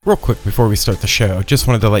Real quick before we start the show, just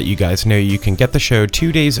wanted to let you guys know you can get the show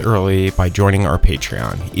 2 days early by joining our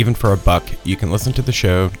Patreon. Even for $1, you can listen to the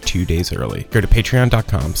show 2 days early. Go to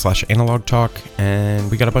patreon.com/analogtalk,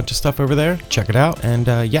 and we got a bunch of stuff over there. Check it out, and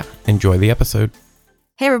enjoy the episode.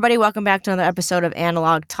 Hey everybody, welcome back to another episode of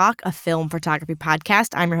Analog Talk, a film photography podcast.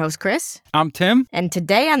 I'm your host, Chris. I'm Tim. And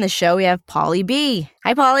today on the show, we have Paulie B.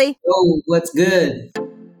 Hi, Paulie. Oh, what's good?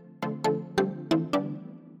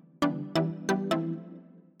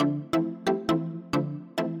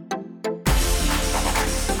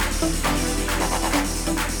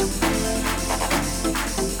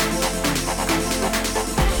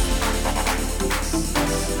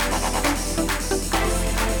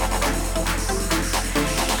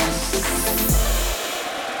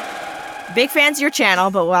 Big fans of your channel,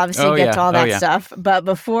 but we'll obviously get to all that stuff. But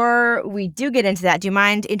before we do get into that, do you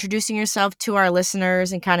mind introducing yourself to our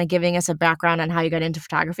listeners and kind of giving us a background on how you got into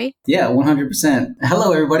photography? Yeah, 100%.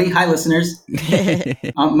 Hello, everybody. Hi, listeners.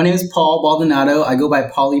 My name is Paul Baldonado. I go by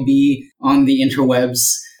Paulie B on the interwebs.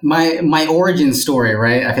 My origin story,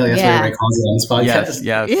 right? I feel like that's what everybody calls it on this podcast.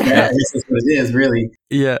 Yes. That's what it is, really.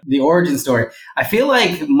 Yeah. The origin story. I feel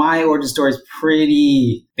like my origin story is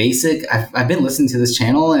pretty basic. I've been listening to this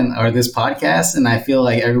channel or this podcast, and I feel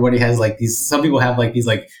like everybody has like these, some people have like these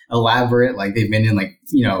like elaborate, like they've been in like,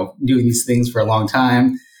 doing these things for a long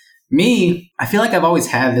time. Me, I feel like I've always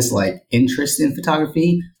had this like interest in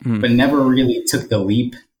photography, but never really took the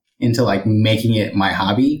leap into like making it my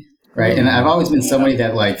hobby. Right. And I've always been somebody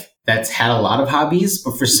that's had a lot of hobbies,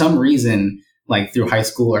 but for some reason, like through high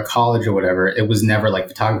school or college or whatever, it was never like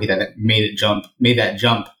photography that made that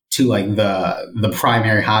jump to like the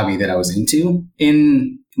primary hobby that I was into.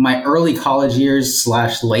 In my early college years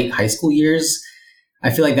 / late high school years, I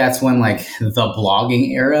feel like that's when like the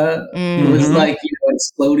blogging era was like,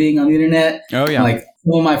 exploding on the internet. Oh yeah. Like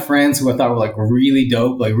some of my friends who I thought were like really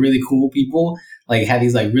dope, like really cool people, like had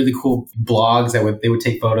these like really cool blogs that they would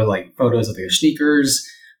take photos of their sneakers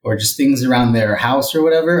or just things around their house or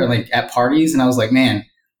whatever, and like at parties. And I was like, man,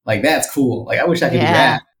 like that's cool. Like I wish I could do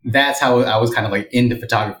that. That's how I was kind of like into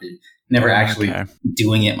photography, never actually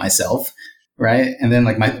doing it myself. Right. And then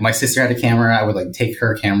like my sister had a camera. I would like take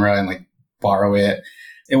her camera and like borrow it.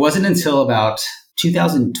 It wasn't until about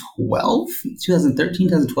 2012,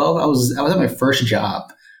 I was at my first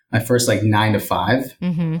job, my first like 9 to 5.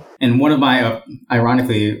 Mm-hmm. And one of my,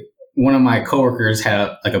 ironically, one of my coworkers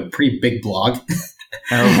had like a pretty big blog.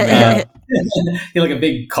 He had like a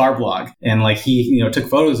big car blog, and like he, took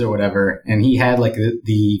photos or whatever. And he had like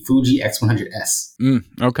the Fuji X100S.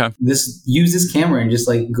 Okay. Use this camera and just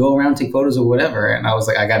like go around, take photos or whatever. And I was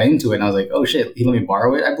like, I got into it and I was like, oh shit, he let me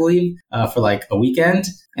borrow it, I believe, for like a weekend.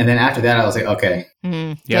 And then after that, I was like, okay,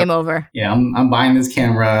 game over. Yeah, I'm buying this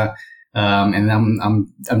camera, and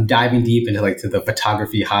I'm diving deep into like to the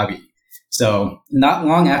photography hobby. So not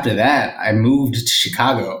long after that, I moved to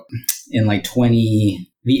Chicago in like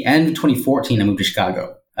the end of 2014. I moved to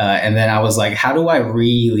Chicago, and then I was like, how do I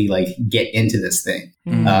really like get into this thing?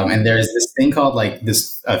 And there's this thing called like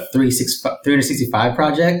this 365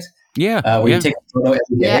 project. Yeah. Where you take a photo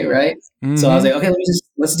every day, right? Mm-hmm. So I was like, okay,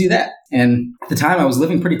 let's do that. And at the time I was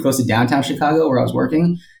living pretty close to downtown Chicago where I was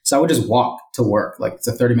working. So I would just walk to work. Like it's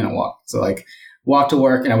a 30-minute walk. So like walk to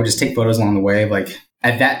work, and I would just take photos along the way. Like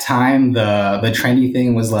at that time, the trendy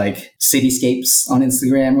thing was like cityscapes on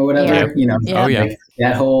Instagram or whatever, like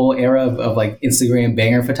that whole era of like Instagram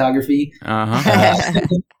banger photography.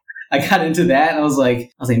 I got into that, and I was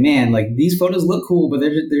like, man, like these photos look cool, but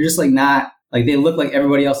they're just like not, like they look like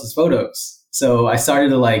everybody else's photos. So I started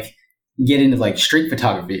to like get into like street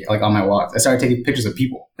photography, like on my walks. I started taking pictures of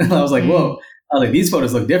people. And I was like, whoa, I was like, these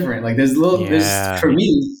photos look different. Like there's for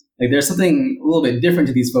me, like there's something a little bit different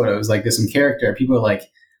to these photos. Like there's some character. People are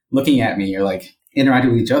like looking at me or like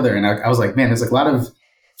interacting with each other. And I was like, man, there's like a lot of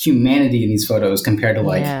humanity in these photos compared to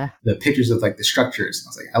like the pictures of like the structures. And I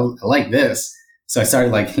was like, I like this. So I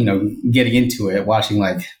started like, getting into it, watching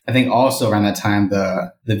like, I think also around that time,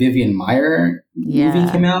 the Vivian Maier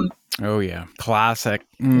movie came out. Oh yeah. Classic.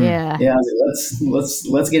 Yeah. Yeah. I was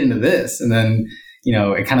like, let's get into this. And then,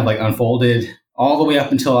 it kind of like unfolded all the way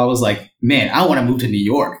up until I was like, man, I want to move to New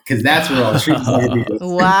York because that's where all the street photography is.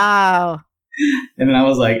 Wow. And then I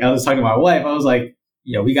was talking to my wife. I was like,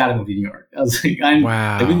 we got to move to New York. I was like,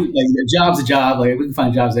 wow. Like, a job's a job. Like we can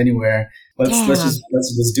find jobs anywhere. Let's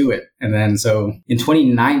just do it. And then so in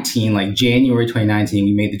 2019, like January 2019,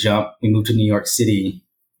 we made the jump. We moved to New York City.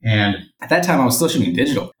 And at that time I was still shooting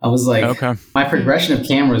digital. I was like, my progression of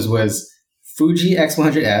cameras was Fuji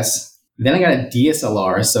X100S. Then I got a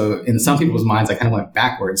DSLR. So in some people's minds, I kind of went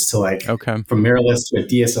backwards to like from mirrorless to a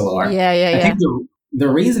DSLR. Yeah. I think the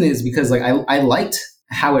reason is because like I liked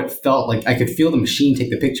how it felt. Like I could feel the machine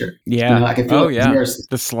take the picture. Yeah. You know, I could feel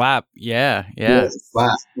the slap. Yeah. The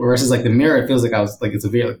slap. Versus like the mirror, it feels like it's a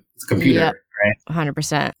computer, right?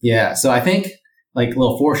 100%. Yeah. So I think like a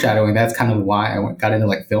little foreshadowing, that's kind of why I got into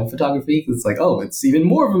like film photography. Cause it's like, oh, it's even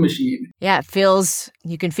more of a machine. Yeah.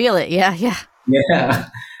 You can feel it. Yeah. Yeah. Yeah.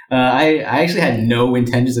 I actually had no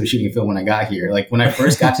intentions of shooting a film when I got here. Like when I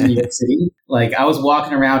first got to New York City, like I was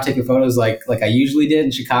walking around taking photos like I usually did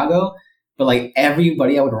in Chicago. But like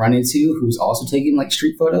everybody I would run into who was also taking like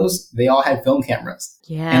street photos, they all had film cameras.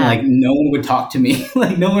 Yeah. And like no one would talk to me.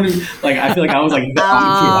 Like no one would, like I feel like I was like the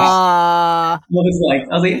I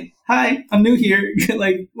was like, hi, I'm new here.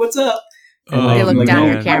 Like, what's up? And they look down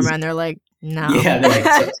no your camera and they're like, no. Yeah,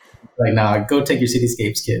 they're like, nah, go take your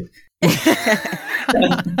cityscapes, kid.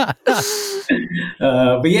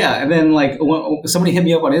 But yeah, and then like somebody hit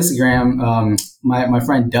me up on Instagram. My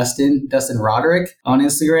friend Dustin Roderick on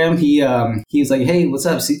Instagram. He was like, hey, what's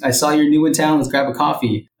up? I saw you're new in town. Let's grab a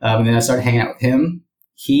coffee. And then I started hanging out with him.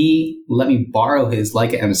 He let me borrow his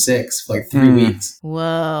Leica M6 for like 3 weeks.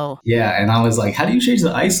 Whoa. Yeah, and I was like, how do you change the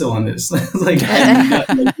ISO on this? I was like, yeah.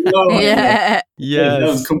 I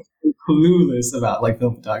was completely clueless about like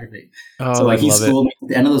film photography. So like he schooled me. At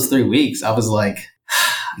the end of those 3 weeks, I was like,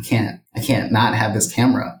 I can't not have this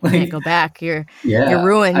camera. Like, can't go back. You're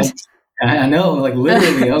ruined. I know, like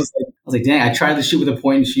literally, I was like, dang, I tried to shoot with a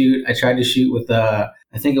point and shoot. I tried to shoot with I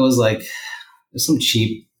think it was like some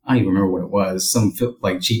cheap, I don't even remember what it was, some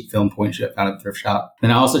like cheap film point and shoot I found at a thrift shop.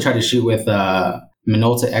 Then I also tried to shoot with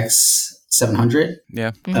Minolta X700.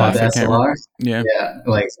 Yeah. The SLR. Yeah. Yeah.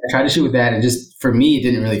 Like I tried to shoot with that, and just for me, it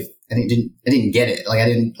didn't really, I didn't get it. Like I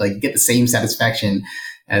didn't like get the same satisfaction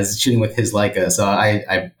as shooting with his Leica. So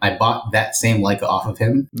I bought that same Leica off of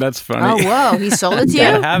him. That's funny. Oh, whoa. He sold it to you?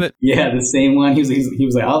 Gotta have it. Yeah, the same one. He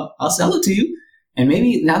was like, I'll sell it to you. And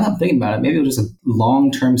maybe, now that I'm thinking about it, maybe it was just a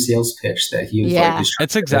long-term sales pitch that he was like,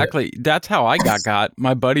 that's how I got.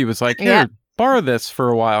 My buddy was like, here, borrow this for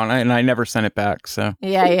a while. And I never sent it back. So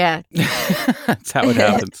yeah. That's how it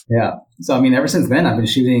happens. Yeah. So, I mean, ever since then, I've been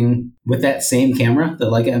shooting with that same camera, the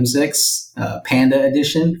Leica M6 Panda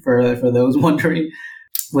edition for those wondering,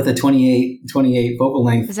 with a 28 focal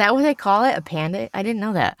length. Is that what they call it? A Panda? I didn't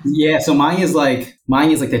know that. Yeah. So mine is like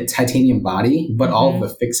the titanium body, but all of the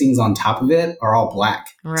fixings on top of it are all black.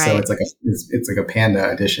 Right. So it's like a Panda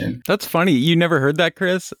edition. That's funny. You never heard that,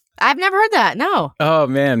 Chris? I've never heard that. No. Oh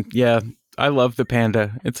man. Yeah. I love the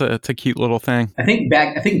Panda. It's a cute little thing. I think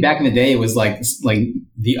back in the day it was like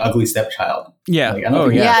the ugly stepchild. Yeah. Like,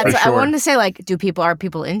 I wanted to say, like, are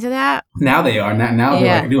people into that? Now they are. Now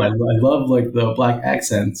they're like, dude, I love like the black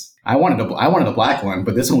accents. I wanted a black one,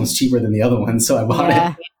 but this one was cheaper than the other one, so I bought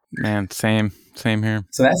it. Man, same here.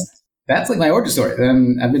 So that's like my origin story.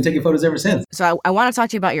 And I've been taking photos ever since. So I want to talk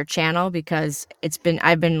to you about your channel because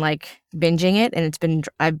I've been like binging it, and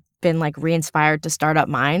I've been like re-inspired to start up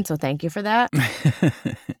mine. So thank you for that.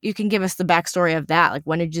 You can give us the backstory of that. Like,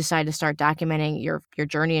 when did you decide to start documenting your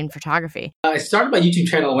journey in photography? I started my YouTube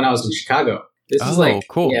channel when I was in Chicago. This is like,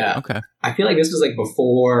 cool. Yeah. Okay. I feel like this was like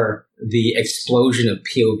before the explosion of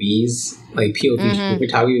POVs, like POV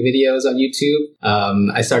photography videos on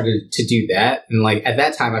YouTube. I started to do that. And like at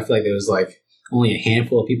that time, I feel like there was like only a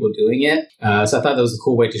handful of people doing it. So I thought that was a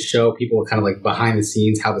cool way to show people kind of like behind the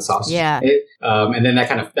scenes how the sausage is made. And then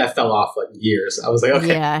that fell off like years. I was like,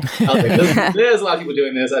 okay. Yeah. I was like, there's a lot of people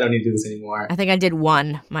doing this. I don't need to do this anymore. I think I did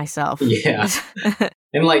one myself. Yeah.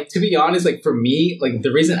 And like, to be honest, like for me, like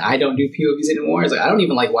the reason I don't do POVs anymore is like, I don't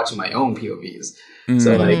even like watching my own POVs.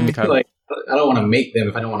 So like, I feel like I don't want to make them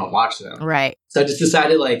if I don't want to watch them. Right. So I just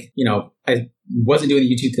decided like, I wasn't doing the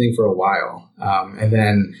YouTube thing for a while. And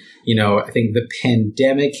then, I think the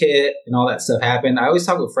pandemic hit and all that stuff happened. I always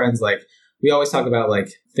talk with friends, like we always talk about like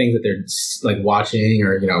things that they're like watching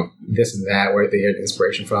or, this and that, where they get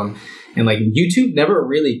inspiration from. And like YouTube never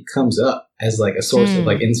really comes up as like a source of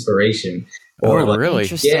like inspiration. Or like, really?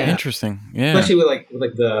 Interesting. Yeah. Especially with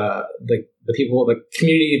the people, the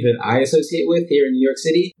community that I associate with here in New York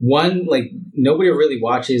City. One, like nobody really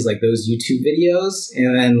watches like those YouTube videos,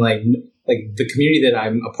 and then like the community that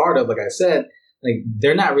I'm a part of, like I said, like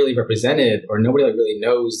they're not really represented, or nobody like really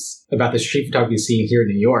knows about the street photography scene here in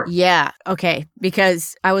New York. Yeah. Okay.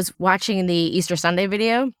 Because I was watching the Easter Sunday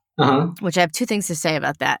video. Which I have two things to say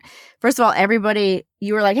about that. First of all, everybody,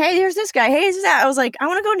 you were like, hey, here's this guy. Hey, here's that. I was like, I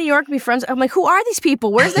want to go to New York and be friends. I'm like, who are these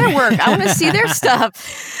people? Where's their work? I want to see their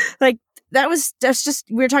stuff. Like, that's just,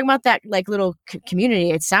 we were talking about that like little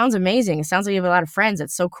community. It sounds amazing. It sounds like you have a lot of friends.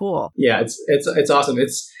 It's so cool. Yeah, it's awesome.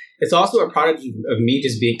 It's also a product of me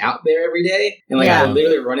just being out there every day. And like, I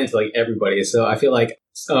literally run into like everybody. So I feel like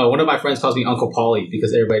one of my friends calls me Uncle Paulie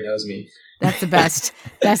because everybody knows me. That's the best.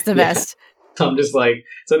 That's the best. So I'm just like,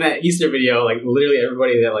 so in that Easter video, like literally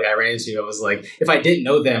everybody that like I ran into, I was like, if I didn't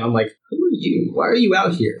know them, I'm like, who are you? Why are you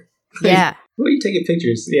out here? Like, yeah. who are you taking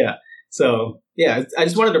pictures? Yeah. So yeah, I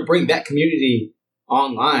just wanted to bring that community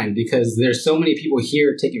online because there's so many people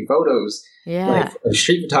here taking photos, like of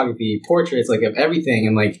street photography, portraits, like of everything,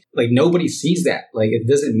 and like nobody sees that. Like it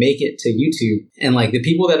doesn't make it to YouTube, and like the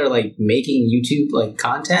people that are like making YouTube like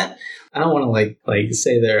content, I don't want to like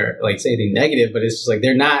say they're like say anything negative, but it's just like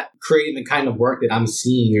they're not creating the kind of work that I'm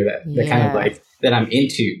seeing or that kind of like that I'm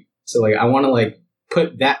into. So like I want to like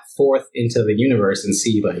put that forth into the universe and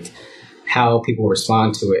see like how people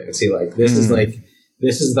respond to it and see like this is like.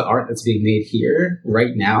 This is the art that's being made here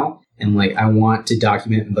right now. And like, I want to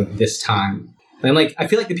document like this time. And like, I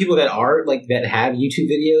feel like the people that are like, that have YouTube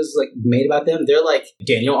videos like made about them, they're like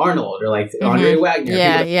Daniel Arnold or like Andre Wagner.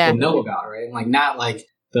 Yeah. People know about, right? And like, not like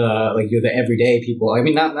you're the everyday people. I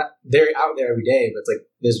mean, not they're out there every day, but it's like,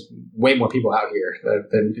 there's way more people out here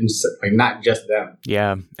than like not just them.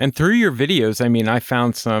 Yeah. And through your videos, I mean, I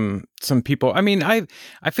found some people. I mean, I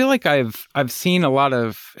feel like I've seen a lot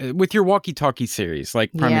of with your walkie-talkie series,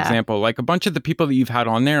 like prime example, like a bunch of the people that you've had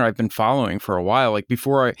on there, I've been following for a while, like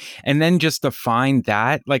before and then just to find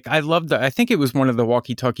that, like I love I think it was one of the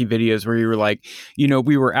walkie-talkie videos where you were like, you know,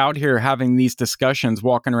 we were out here having these discussions,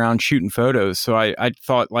 walking around shooting photos. So I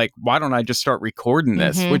thought like, why don't I just start recording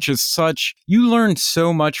this, which is you learn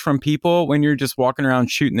so much from people when you're just walking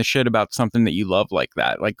around shooting the shit about something that you love like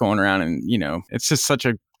that, like going around and, you know, it's just such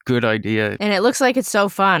a good idea. And it looks like it's so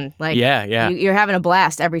fun. Like, yeah. You're having a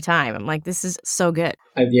blast every time. I'm like, this is so good.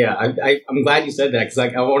 I'm glad you said that because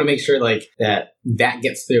like I want to make sure like that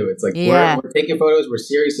gets through. It's like we're taking photos, we're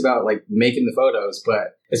serious about like making the photos,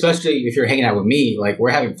 but especially if you're hanging out with me, like we're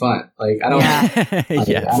having fun. Like I don't,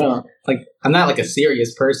 I don't like I'm not like a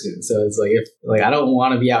serious person, so it's like if like I don't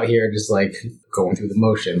want to be out here just like going through the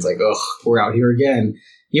motions. Like we're out here again,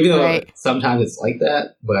 even though sometimes it's like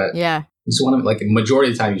that, but you just want to, like, a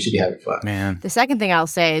majority of the time, you should be having fun. Man. The second thing I'll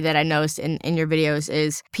say that I noticed in your videos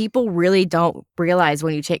is people really don't realize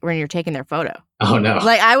when you're taking their photo. Oh, no.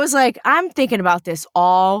 Like, I was like, I'm thinking about this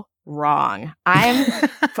all wrong. I'm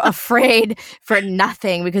afraid for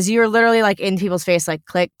nothing because you're literally, like, in people's face, like,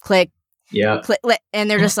 click, click, click, and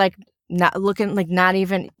they're just, like, not looking, like, not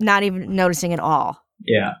even noticing at all.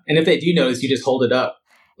 Yeah. And if they do notice, you just hold it up.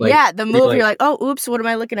 Like, the move, you're like, oh, oops, what am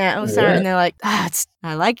I looking at? Oh, sorry. And they're like,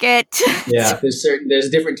 I like it. Yeah, there's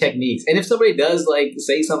different techniques. And if somebody does, like,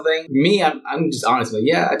 say something, me, I'm just honest. Like,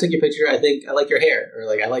 yeah, I took your picture. I think I like your hair. Or,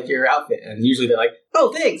 like, I like your outfit. And usually they're like,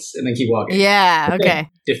 oh, thanks. And then keep walking. Yeah, okay.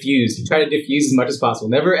 Diffuse. You try to diffuse as much as possible.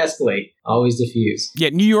 Never escalate. Always diffuse. Yeah,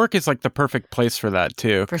 New York is, like, the perfect place for that,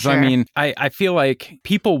 too. For sure. I mean, I feel like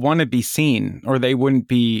people want to be seen or they wouldn't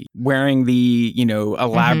be wearing the, you know,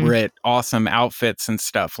 elaborate, awesome outfits and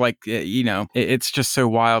stuff. Like, you know, it's just so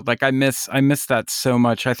wild. Like, I miss that so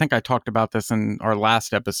much. I think I talked about this in our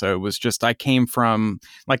last episode, was just I came from,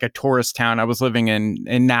 like, a tourist town. I was living in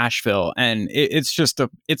Nashville, and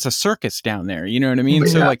it's a circus down there. You know what I mean?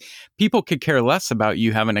 So, like, people could care less about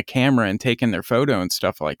you having a camera and taking their photo and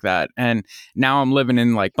stuff like that. And now I'm living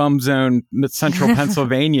in, like, bum zone central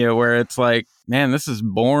Pennsylvania, where it's like, man, this is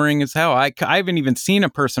boring as hell. I haven't even seen a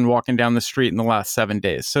person walking down the street in the last 7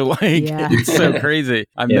 days. So, like, it's so crazy.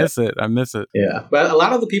 I miss it. Yeah. But a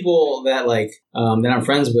lot of the people that, like, that I'm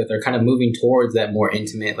friends with are kind of moving towards that more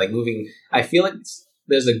intimate, like I feel like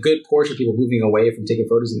there's a good portion of people moving away from taking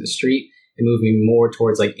photos in the street and moving more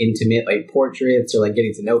towards, like, intimate, like, portraits or, like,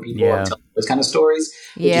 getting to know people and telling those kind of stories,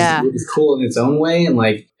 which is cool in its own way. And,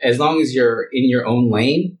 like, as long as you're in your own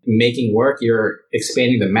lane making work, you're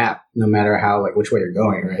expanding the map no matter how, like, which way you're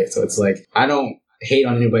going, right? So it's like, I don't hate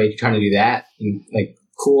on anybody trying to do that. And, like,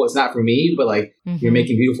 cool, it's not for me, but, like, you're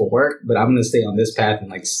making beautiful work, but I'm going to stay on this path and,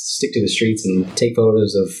 like, stick to the streets and take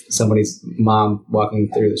photos of somebody's mom walking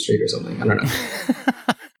through the street or something. I don't know.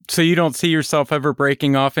 So you don't see yourself ever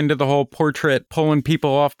breaking off into the whole pulling people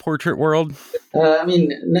off portrait world? I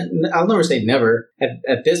mean, I'll never say never.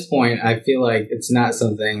 At this point, I feel like it's not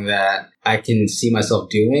something that I can see myself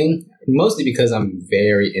doing, mostly because I'm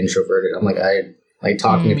very introverted. I'm like, I like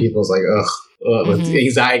talking to people is like, with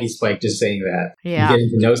anxiety spike just saying that. Yeah. Getting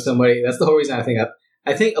to know somebody. That's the whole reason I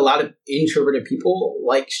think a lot of introverted people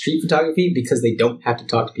like street photography because they don't have to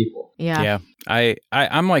talk to people. Yeah.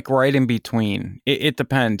 I'm like right in between. It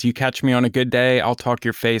depends. You catch me on a good day, I'll talk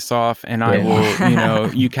your face off, and I will, you know,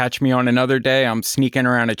 you catch me on another day, I'm sneaking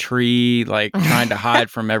around a tree, like trying to hide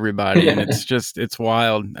from everybody. And it's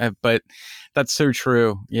wild. But That's so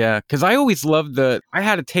true. Yeah. Because I always loved I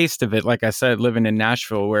had a taste of it, like I said, living in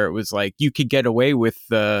Nashville, where it was like you could get away with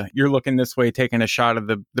you're looking this way, taking a shot of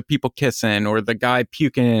the people kissing or the guy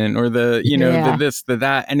puking or the, the this, the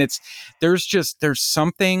that. And there's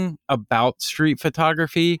something about street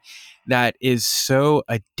photography that is so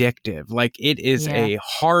addictive. Like it is a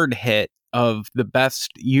hard hit of the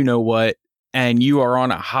best, what, and you are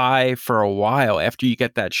on a high for a while after you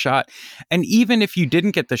get that shot. And even if you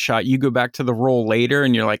didn't get the shot, you go back to the roll later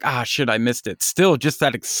and you're like, shit, I missed it. Still just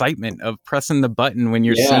that excitement of pressing the button when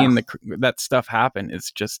you're seeing that stuff happen.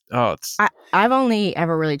 It's just, I've only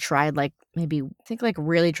ever really tried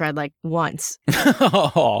really tried once.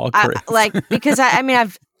 Oh, because I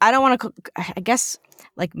don't want to, I guess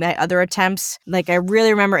like my other attempts, like I really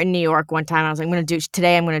remember in New York one time I was like, I'm going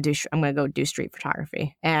to go do street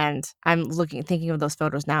photography. And I'm thinking of those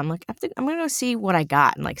photos now. I'm like, I'm going to go see what I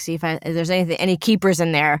got and like see if there's any keepers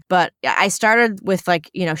in there. But I started with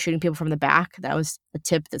shooting people from the back. That was a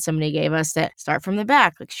tip that somebody gave us, that start from the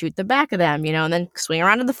back, like shoot the back of them, and then swing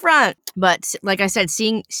around to the front. But like I said,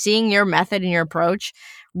 seeing your method and your approach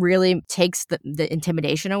really takes the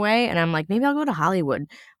intimidation away. And I'm like, maybe I'll go to Hollywood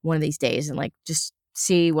one of these days and like just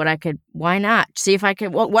see why not see if I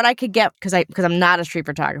could what I could get, because I'm not a street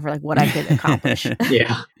photographer, like what I could accomplish.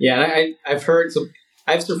 I've heard, so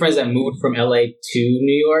I have some friends that moved from LA to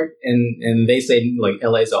New York, and they say like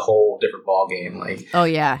LA is a whole different ball game. Like, oh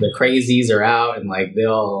yeah, the crazies are out and like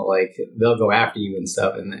they'll go after you and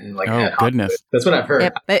stuff, and like, oh goodness, that's what I've heard.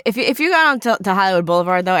 Yep. But if you go on to Hollywood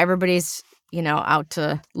Boulevard though, everybody's out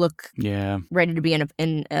to look ready to be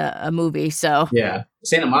in a movie. So yeah,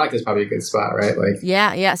 Santa Monica is probably a good spot, right? Like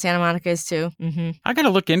yeah, Santa Monica is too. Mm-hmm. I gotta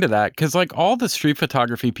look into that, because like all the street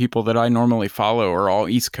photography people that I normally follow are all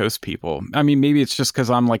East Coast people. I mean, maybe it's just because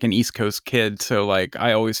I'm like an East Coast kid, so like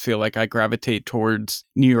I always feel like I gravitate towards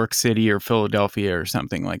New York City or Philadelphia or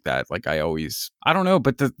something like that. Like I don't know,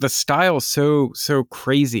 but the style is so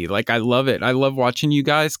crazy. Like I love it. I love watching you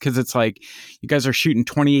guys, because it's like you guys are shooting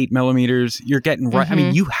 28 millimeters. You're getting right. Mm-hmm. I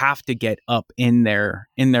mean, you have to get up in their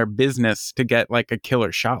business to get like a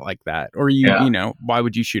killer shot like that, or why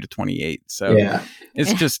would you shoot a 28? So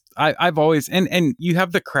it's just I've always and you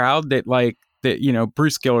have the crowd that like that,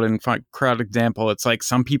 Bruce Gilden, crowd example. It's like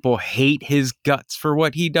some people hate his guts for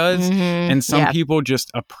what he does, and some people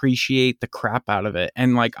just appreciate the crap out of it.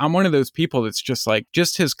 And like I'm one of those people that's just like,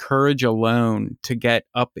 just his courage alone to get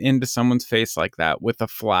up into someone's face like that with a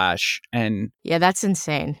flash. And that's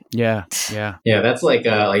insane. Yeah. That's like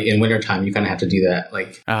in wintertime you kind of have to do that.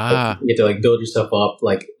 Like you have to like build yourself up.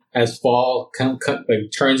 Like as fall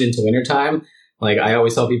turns into wintertime. Like I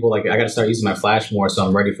always tell people, like I got to start using my flash more, so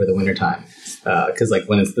I'm ready for the wintertime. Because like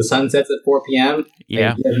when the sun sets at 4 p.m., you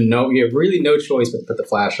have really no choice but to put the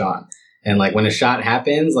flash on. And like when a shot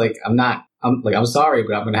happens, like I'm sorry,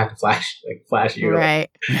 but I'm gonna have to flash you, right?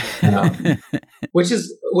 Which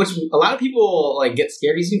a lot of people like get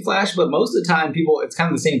scared using flash, but most of the time it's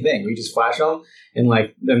kind of the same thing. You just flash them, and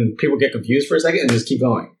like then people get confused for a second and just keep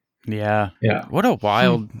going. Yeah. What a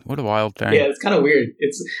wild thing. Yeah, it's kind of weird.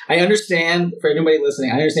 I understand, for anybody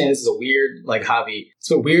listening, I understand this is a weird like hobby.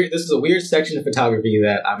 This is a weird section of photography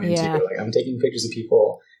that I'm into. Yeah. Like I'm taking pictures of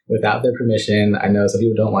people without their permission. I know some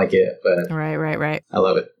people don't like it, but right. I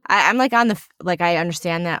love it. I'm like on I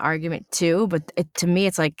understand that argument too, but to me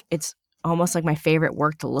it's like it's almost like my favorite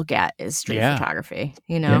work to look at is street photography,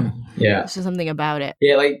 Yeah. There's just something about it.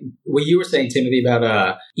 Yeah, like what you were saying, Timothy,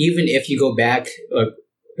 about even if you go back,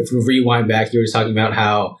 if we rewind back, you were talking about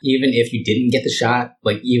how even if you didn't get the shot,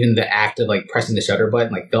 like even the act of like pressing the shutter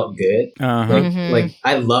button like felt good. Like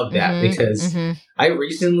I love that because I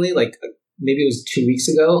recently, like maybe it was 2 weeks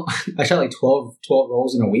ago, I shot like 12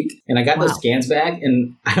 rolls in a week, and I got those scans back,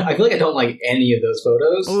 and I feel like I don't like any of those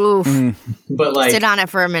photos. Oof. But like sit on it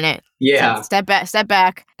for a minute. Yeah. Step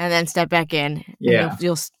back, and then step back in. Yeah.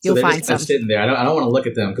 You'll find something. Sitting there. I don't want to look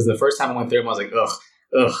at them, because the first time I went through them, I was like,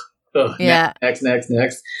 ugh.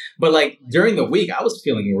 Next. But like during the week, I was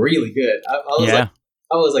feeling really good. I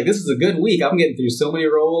was like, this is a good week. I'm getting through so many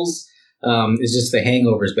rolls. It's just the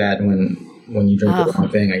hangover is bad when you drink the wrong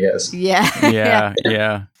thing, I guess. Yeah.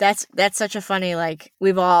 That's such a funny, like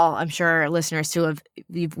we've all, I'm sure listeners too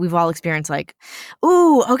we've all experienced like,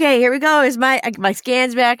 ooh, okay, here we go. Is my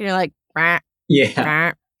scan's back, and you're like, rah,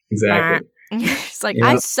 yeah, exactly. It's like,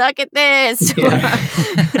 I suck at this. Yeah.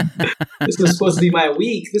 This was supposed to be my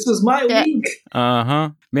week. This was my week.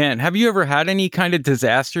 Man, have you ever had any kind of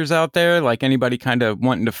disasters out there? Like anybody kind of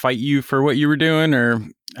wanting to fight you for what you were doing, or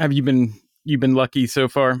have you been lucky so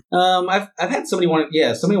far? I've had somebody wanted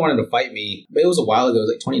to fight me, but it was a while ago. It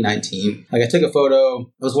was like 2019. Like I took a photo.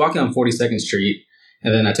 I was walking on 42nd Street,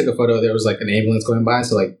 And then I took a photo. There was like an ambulance going by.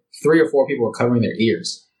 So like 3 or 4 people were covering their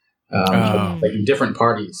ears, like different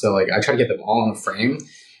parties. So like I tried to get them all in a frame.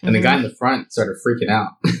 And the guy in the front started freaking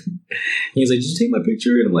out. He's like, "Did you take my picture?"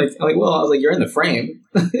 And I'm like, "Well," I was like, "You're in the frame."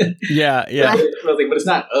 Yeah. I was like, "But it's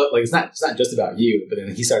not it's not just about you." But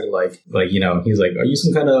then he started like he's like, "Are you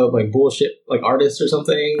some kind of like bullshit like artist or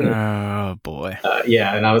something?" Oh boy.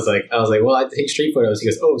 Yeah. And I was like, "Well, I take street photos." He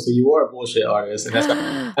goes, "Oh, so you are a bullshit artist?" And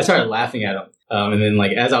I started laughing at him. And then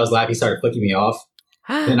like as I was laughing, he started flicking me off.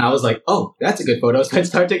 And I was like, "Oh, that's a good photo." So I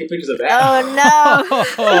started taking pictures of that. Oh, no.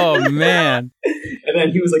 Oh, man. And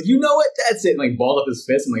then he was like, "You know what? That's it." And like balled up his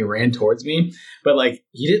fist and like ran towards me. But like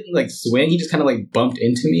he didn't like swing. He just kind of like bumped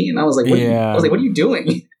into me. And I was like, "What are you doing?"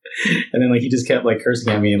 And then like he just kept like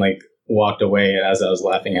cursing at me and like walked away as I was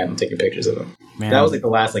laughing at him, taking pictures of him. Man. That was like the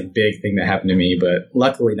last like big thing that happened to me, but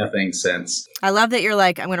luckily nothing since. I love that you're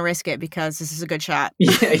like, I'm going to risk it because this is a good shot.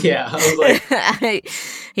 Yeah. I was like,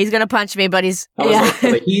 he's going to punch me, but he's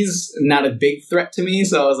not a big threat to me.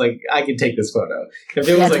 So I was like, I can take this photo. If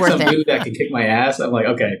there was like some dude that could kick my ass, I'm like,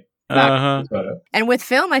 okay, not this photo. And with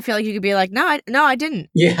film, I feel like you could be like, no, I didn't.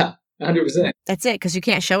 Yeah. 100%. That's it, because you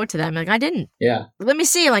can't show it to them. Like, I didn't. Yeah. Let me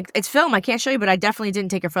see. Like, it's film. I can't show you, but I definitely didn't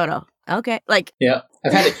take a photo. Okay. Like. Yeah.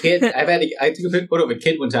 I've had a kid. I took a photo of a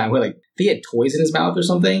kid one time where like he had toys in his mouth or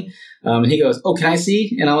something. And he goes, "Oh, can I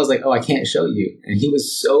see?" And I was like, "Oh, I can't show you." And he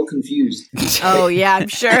was so confused. Oh yeah, I'm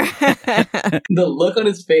sure. The look on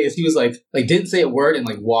his face, he was like didn't say a word and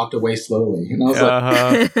like walked away slowly. And I was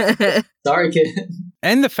like, "Sorry, kid."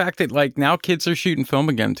 And the fact that like now kids are shooting film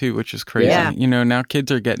again too, which is crazy. Yeah. You know, now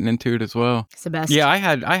kids are getting into it as well. It's the best. Yeah, I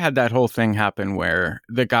had that whole thing happen where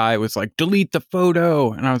the guy was like, "Delete the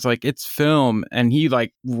photo," and I was like, "It's film," and he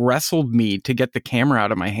like wrestled me to get the camera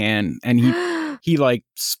out of my hand, and he like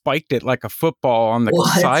spiked it like a football on the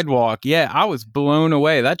sidewalk. Yeah, I was blown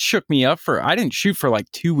away. That shook me up I didn't shoot for like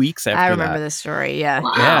 2 weeks after that. I remember this story. Yeah.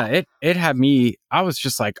 Wow. Yeah, it had me. I was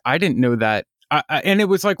just like, I didn't know that. And it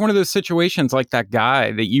was like one of those situations like that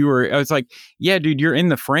guy that I was like, yeah, dude, you're in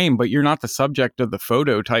the frame, but you're not the subject of the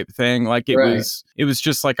photo type thing. Like it was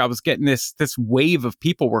just like I was getting this wave of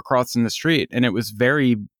people were crossing the street, and it was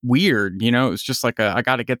very weird. You know, it was just like I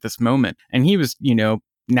got to get this moment. And he was,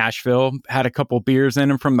 Nashville, had a couple beers in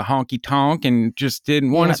him from the honky tonk and just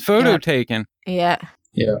didn't want his photo taken. Yeah.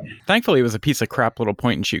 Yeah. Thankfully, it was a piece of crap little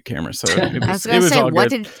point and shoot camera. So it was all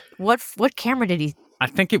good. What camera did he? I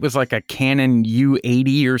think it was like a Canon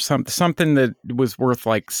U80 or something that was worth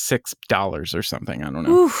like $6 or something. I don't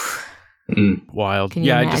know. Oof. Wild. Can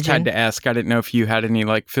you imagine? I just had to ask. I didn't know if you had any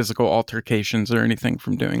like physical altercations or anything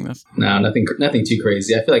from doing this. No, nothing too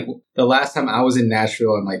crazy. I feel like the last time I was in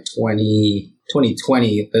Nashville in like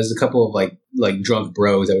 2020, there's a couple of like drunk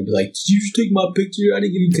bros that would be like, "Did you just take my picture? I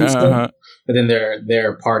didn't give you consent." But then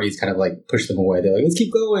their parties kind of like push them away. They're like, "Let's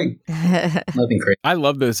keep going." Nothing crazy. I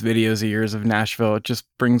love those videos of yours of Nashville. It just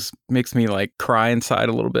makes me like cry inside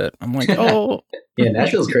a little bit. I'm like, oh. Yeah,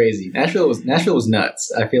 Nashville's crazy. Nashville was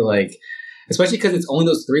nuts. I feel like, especially because it's only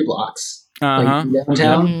those 3 blocks like,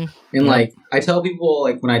 downtown. Mm-hmm. And like I tell people,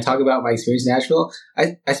 like when I talk about my experience in Nashville,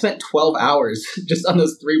 I spent 12 hours just on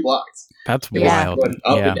those 3 blocks. That's wild. Up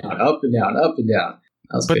and down, up and down, up and down.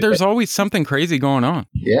 But there's always something crazy going on.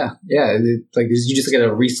 Yeah. It's like you just get a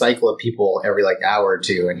recycle of people every like hour or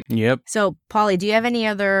two. And yep. So, Paulie, do you have any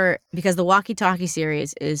other? Because the Walkie Talkie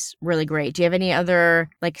series is really great. Do you have any other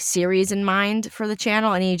like series in mind for the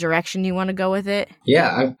channel? Any direction you want to go with it?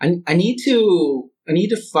 Yeah, I need to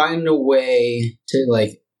find a way to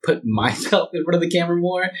like put myself in front of the camera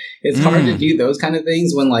more. It's hard to do those kind of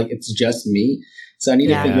things when like it's just me. So I need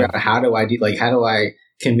to figure out how do I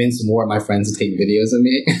convince more of my friends to take videos of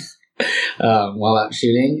me while out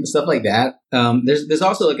shooting, stuff like that. There's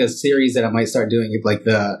also like a series that I might start doing,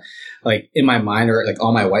 like in my mind or like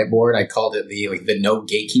on my whiteboard. I called it the no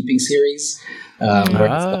gatekeeping series, where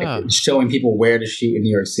it's like showing people where to shoot in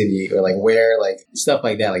New York City or like where like stuff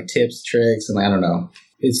like that, like tips, tricks, and I don't know.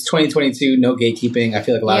 It's 2022, no gatekeeping. I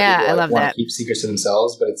feel like a lot of people want to keep secrets to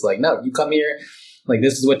themselves, but it's like, no, you come here. Like,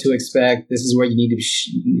 this is what to expect. This is where you need to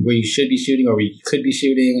be, where you should be shooting or where you could be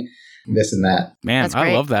shooting, this and that. Man,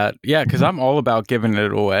 I love that. Yeah, because I'm all about giving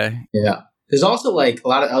it away. Yeah. There's also, like, a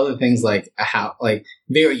lot of other things, like, how, like,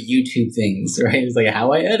 very YouTube things, right? It's like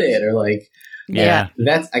how I edit or, like, I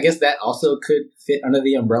guess that also could fit under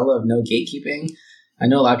the umbrella of no gatekeeping. I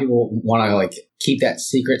know a lot of people want to, like, keep that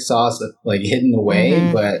secret sauce like hidden away,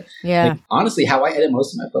 but like, honestly, how I edit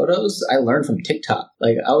most of my photos, I learned from TikTok.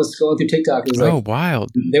 Like I was scrolling through TikTok, it was like, wild.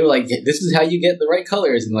 They were like, "This is how you get the right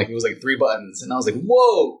colors," and like it was like 3 buttons, and I was like,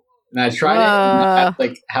 "Whoa, And I tried it, and that's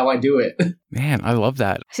like how I do it. Man, I love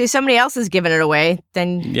that. See, somebody else is giving it away,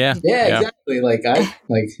 then yeah, exactly. Like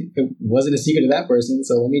it wasn't a secret to that person,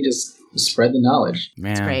 so let me just spread the knowledge.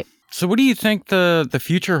 Man, that's great. So what do you think the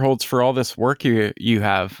future holds for all this work you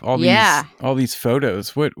have? All these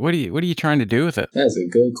photos. What are you trying to do with it? That's a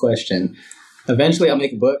good question. Eventually I'll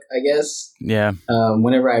make a book, I guess. Yeah.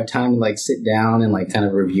 Whenever I have time to like sit down and like kind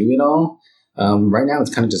of review it all. Right now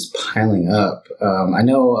it's kind of just piling up. I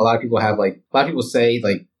know a lot of people say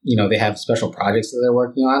like, you know, they have special projects that they're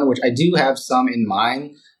working on, which I do have some in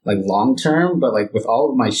mind, like long term, but like with all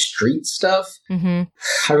of my street stuff, I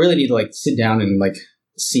really need to like sit down and like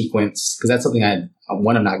sequence, because that's something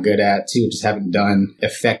I'm not good at, too, just haven't done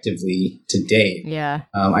effectively to date. Yeah.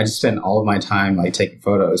 I just spend all of my time like taking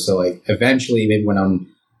photos. So like eventually, maybe when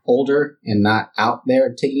I'm older and not out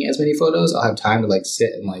there taking as many photos, I'll have time to like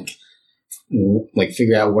sit and like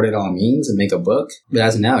figure out what it all means and make a book. But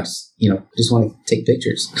as of now, just want to take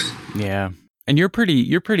pictures. Yeah. And you're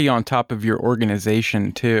pretty on top of your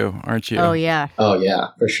organization too, aren't you? Oh yeah,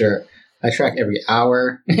 for sure. I track every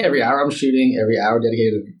hour I'm shooting, every hour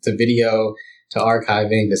dedicated to video, to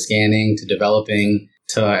archiving, to scanning, to developing,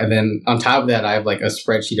 and then on top of that, I have like a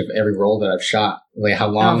spreadsheet of every roll that I've shot, like how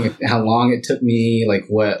long it took me, like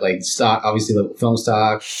what, like stock, obviously the film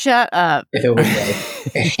stock. Shut up. If it was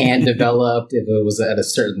like hand developed, if it was at a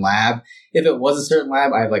certain lab. If it was a certain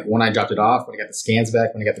lab, I have like when I dropped it off, when I got the scans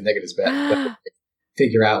back, when I got the negatives back.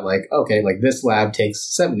 Figure out like, okay, like this lab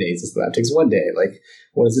takes 7 days, this lab takes 1 day. Like,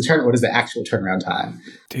 what is the actual turnaround time?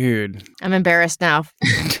 Dude, I'm embarrassed now.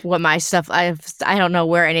 What my stuff, I don't know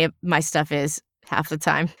where any of my stuff is half the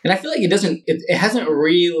time. And I feel like it hasn't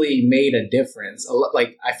really made a difference.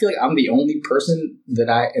 Like, I feel like I'm the only person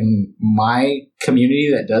that in my community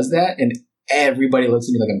that does that, and everybody looks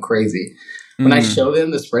at me like I'm crazy. When I show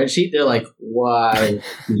them the spreadsheet, they're like, why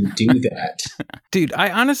do you do that? Dude,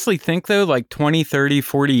 I honestly think, though, like 20, 30,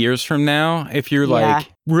 40 years from now, if you're like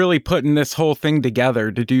really putting this whole thing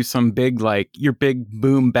together to do some big, like your big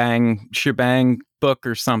boom, bang, shebang book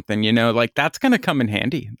or something, you know, like that's going to come in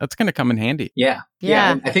handy. Yeah.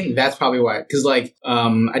 I think that's probably why. Because like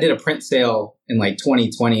I did a print sale in like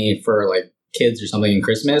 2020 for like kids or something in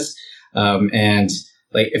Christmas. And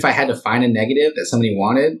like, if I had to find a negative that somebody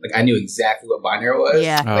wanted, like, I knew exactly what binder it was.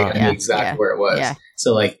 Yeah. Like, I knew exactly where it was. Yeah.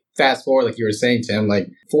 So, like, fast forward, like you were saying, Tim, like,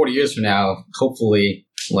 40 years from now, hopefully,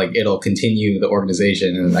 like, it'll continue the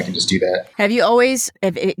organization and I can just do that. Have you always,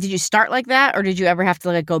 did you start like that? Or did you ever have to,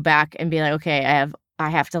 like, go back and be like, okay, I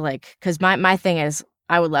have to, like, because my thing is,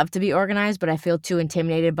 I would love to be organized, but I feel too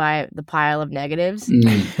intimidated by the pile of negatives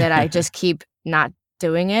that I just keep not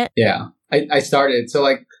doing it. Yeah. I started, so,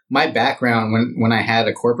 like, my background when I had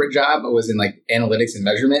a corporate job, I was in like analytics and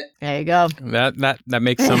measurement. There you go. That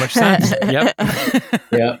makes so much sense. Yep.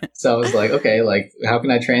 Yeah. So I was like, okay, like how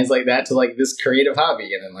can I translate that to like this creative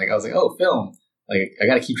hobby? And then like I was like, oh, film. Like I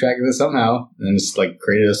got to keep track of this somehow. And then just like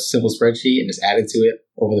created a simple spreadsheet and just added to it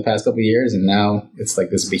over the past couple of years. And now it's like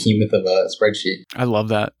this behemoth of a spreadsheet. I love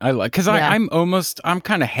that. Because I'm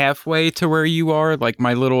kind of halfway to where you are. Like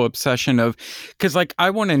my little obsession of, because like I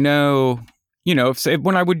want to know. You know, if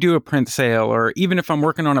when I would do a print sale or even if I'm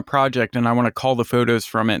working on a project and I want to call the photos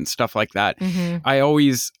from it and stuff like that,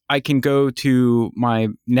 I can go to my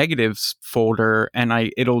negatives folder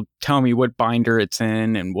and it'll tell me what binder it's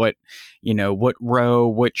in and what row,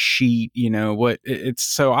 what sheet, what it's.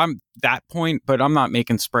 So I'm that point, but I'm not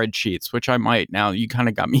making spreadsheets, which I might now. You kind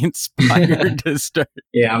of got me inspired to start.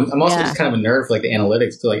 Yeah, I'm also just kind of a nerd for like the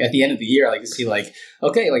analytics. So like at the end of the year, I like to see like,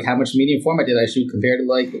 okay, like how much medium format did I shoot compared to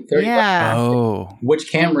like 35? Yeah. Oh.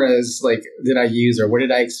 Which cameras like did I use or where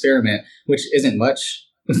did I experiment? Which isn't much,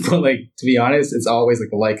 but like to be honest, it's always like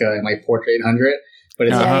the Leica and like Portra 800. But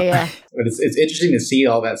it's but it's interesting to see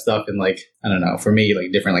all that stuff in like, I don't know, for me,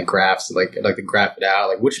 like different like graphs, like I like to graph it out,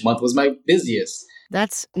 like which month was my busiest.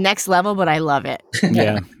 That's next level, but I love it.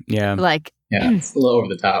 Yeah. Like, yeah, it's a little over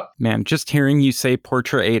the top. Man, just hearing you say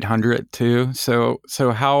Portra 800 too. So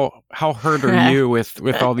how hurt are you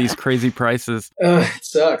with all these crazy prices? It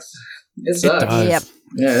sucks. It sucks. It does. Yep.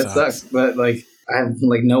 Yeah, it sucks. But like, I have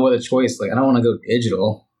like no other choice. Like, I don't want to go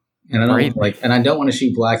digital. And I don't and I don't want to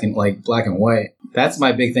shoot black and white. That's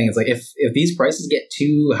my big thing. It's like if these prices get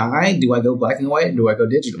too high, do I go black and white or do I go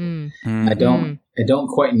digital? I don't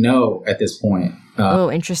quite know at this point.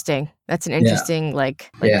 Interesting. That's an interesting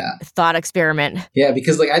thought experiment. Yeah,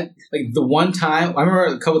 because the one time I remember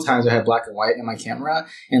a couple times I had black and white in my camera,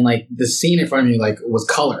 and like the scene in front of me like was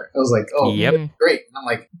color. I was like, oh, great. And I'm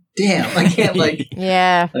like, damn, I can't like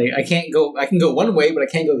I can go one way, but I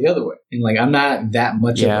can't go the other way. And like I'm not that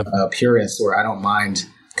much of a purist where I don't mind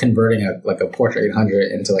converting a Portrait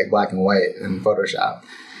 800 into like black and white in Photoshop.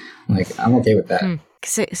 Like, I'm okay with that.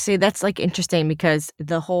 See, that's like interesting because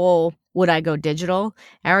the whole would I go digital?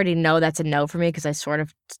 I already know that's a no for me because I sort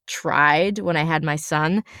of tried when I had my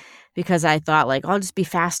son because I thought like I'll just be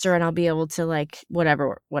faster and I'll be able to like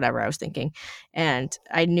whatever I was thinking, and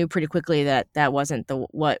I knew pretty quickly that wasn't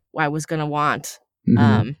what I was gonna want.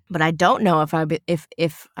 But I don't know if I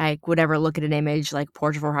would ever look at an image like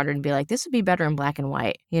Portrait 400 and be like, this would be better in black and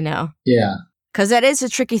white, you know? Yeah. Because that is a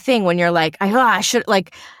tricky thing when you're like, I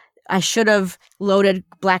should have loaded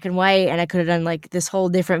black and white and I could have done like this whole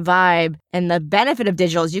different vibe. And the benefit of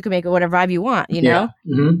digital is you can make it whatever vibe you want, you know?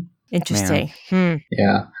 Interesting.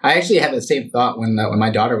 Yeah. I actually had the same thought when my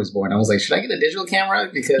daughter was born. I was like, should I get a digital camera?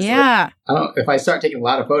 Because if I start taking a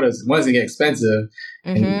lot of photos, one's going to get expensive.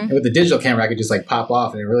 And with the digital camera, I could just like pop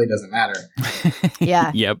off and it really doesn't matter.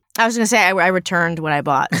 Yeah. Yep. I was going to say I returned what I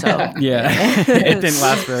bought. So yeah, it didn't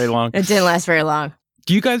last very long. It didn't last very long.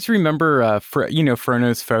 Do you guys remember,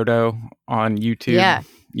 Frono's photo on YouTube? Yeah.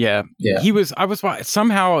 Yeah.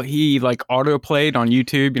 Somehow he like auto played on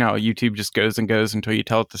YouTube. You know, YouTube just goes and goes until you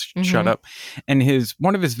tell it to shut up. And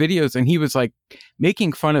one of his videos, and he was like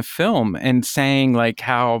making fun of film and saying like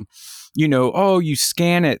how, you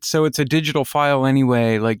scan it, so it's a digital file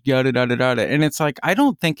anyway, like yada, yada, yada. And it's like, I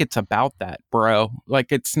don't think it's about that, bro.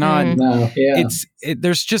 Like, it's not,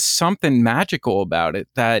 there's just something magical about it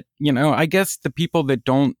that, I guess the people that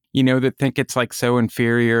don't, that think it's like so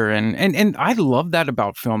inferior. And I love that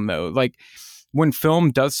about film though. Like when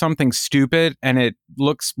film does something stupid and it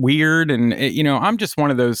looks weird and, I'm just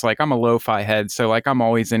one of those, like, I'm a lo-fi head. So like, I'm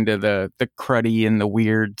always into the cruddy and the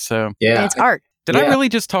weird. So yeah, it's art. Did I really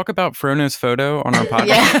just talk about Frono's photo on our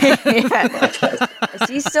podcast? Is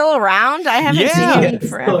he still around? I haven't seen him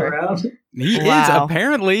forever. He is.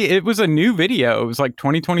 Apparently, it was a new video. It was like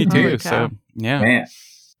 2022. So, yeah. Man.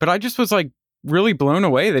 But I just was like really blown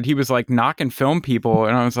away that he was like knocking film people.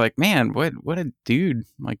 And I was like, man, what a dude.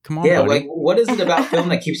 Like, come on, buddy. Like, what is it about film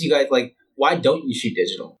that keeps you guys like, why don't you shoot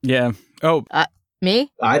digital? Yeah. Oh.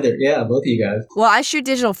 Me? Either. Yeah, both of you guys. Well, I shoot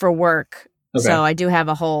digital for work. Okay. So I do have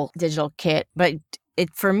a whole digital kit, but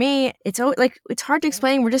for me, it's like it's hard to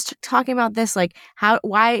explain. We're just talking about this, like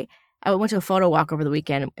why I went to a photo walk over the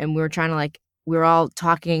weekend, and we were all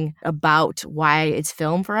talking about why it's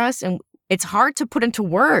film for us, and it's hard to put into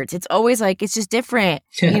words. It's always like it's just different,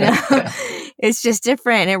 It's just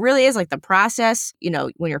different, and it really is like the process.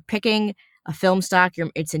 When you're picking a film stock,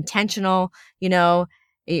 it's intentional.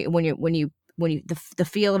 The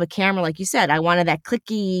feel of a camera, like you said, I wanted that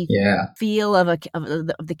clicky feel of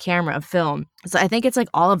the camera of film. So I think it's like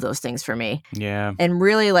all of those things for me. Yeah. And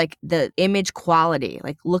really like the image quality,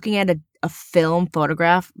 like looking at a film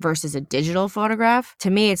photograph versus a digital photograph,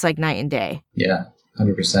 to me, it's like night and day. Yeah,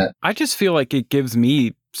 100%. I just feel like it gives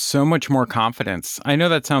me so much more confidence. I know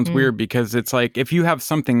that sounds weird because it's like if you have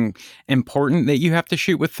something important that you have to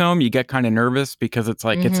shoot with film, you get kind of nervous because it's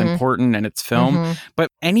like it's important and it's film. But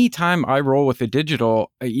anytime I roll with a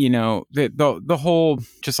digital, the whole,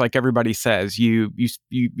 just like everybody says, you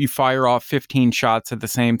fire off 15 shots of the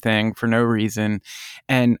same thing for no reason.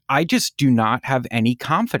 And I just do not have any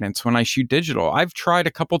confidence when I shoot digital. I've tried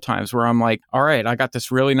a couple times where I'm like, all right, I got this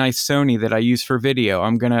really nice Sony that I use for video.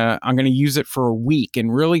 I'm gonna use it for a week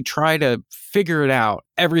and really try to figure it out.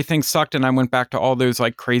 Everything sucked, and I went back to all those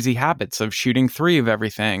like crazy habits of shooting 3 of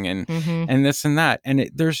everything and this and that. And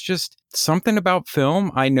there's just something about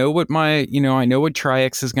film. I know what I know what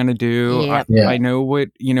Tri-X is going to do. Yep. I know what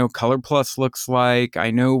Color Plus looks like.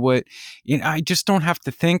 I know what I just don't have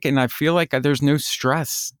to think, and I feel like there's no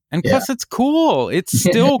stress. And plus, it's cool. It's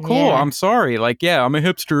still cool. Yeah. I'm sorry. Like, yeah, I'm a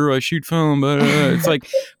hipster. I shoot film. It's like,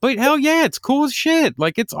 but hell yeah, it's cool as shit.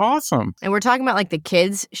 Like, it's awesome. And we're talking about like the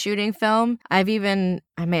kids shooting film. I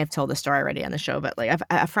may have told the story already on the show, but like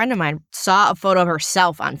a friend of mine saw a photo of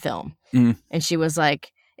herself on film, and she was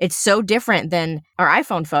like, it's so different than our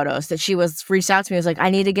iPhone photos that she reached out to me. Was like, I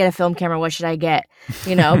need to get a film camera. What should I get?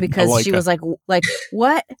 Because she was like,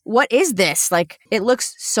 what is this? Like, it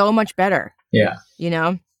looks so much better. Yeah.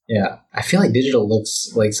 Yeah. I feel like digital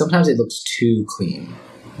looks like sometimes it looks too clean.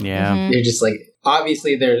 Yeah. They're just like,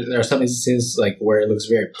 obviously there are some instances like where it looks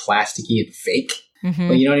very plasticky and fake.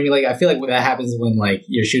 But you know what I mean? Like, I feel like when that happens when like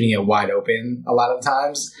you're shooting it wide open a lot of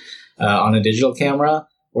times on a digital camera.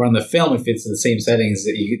 Or on the film, if it's the same settings,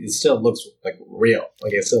 it still looks like real.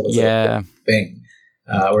 Like it still looks like a thing.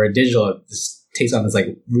 Where a digital, it just takes on this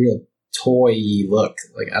like real toy-y look.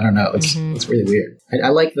 Like, I don't know, it's really weird. I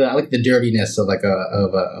like the dirtiness of like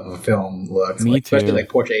a film look. Me like, too. Especially like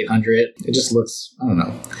Portrait 800. It just looks, I don't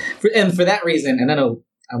know. And for that reason, and I know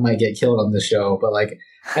I might get killed on this show, but like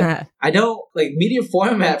I don't like medium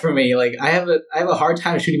format for me. Like I have a hard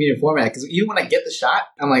time shooting medium format because even when I get the shot,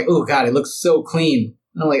 I'm like, oh god, it looks so clean.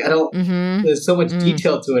 And I'm like, I don't. There's so much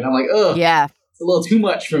detail to it. I'm like, oh yeah, it's a little too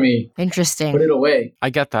much for me. Interesting. Put it away. I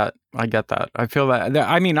get that. I feel that.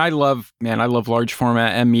 I mean, I love large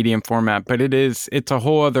format and medium format, but it's a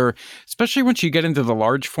whole other, especially once you get into the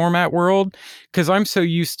large format world, because I'm so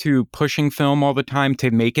used to pushing film all the time to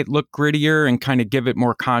make it look grittier and kind of give it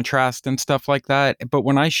more contrast and stuff like that. But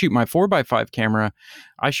when I shoot my 4x5 camera,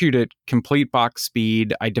 I shoot at complete box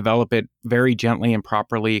speed. I develop it very gently and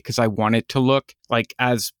properly because I want it to look like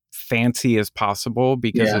as fancy as possible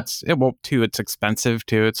because it's expensive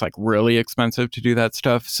too. It's like really expensive to do that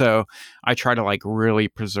stuff. So I try to like really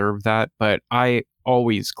preserve that, but I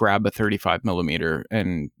always grab a 35 millimeter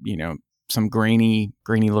and, some grainy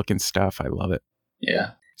looking stuff. I love it.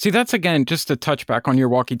 Yeah. See, that's again, just to touch back on your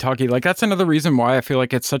walkie-talkie, like that's another reason why I feel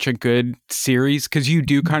like it's such a good series because you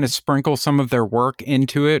do kind of sprinkle some of their work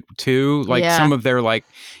into it too, like some of their like,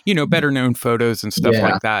 better known photos and stuff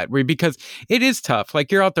like that. Because it is tough.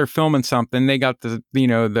 Like you're out there filming something, they got the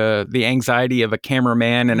anxiety of a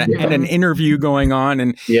cameraman and an interview going on,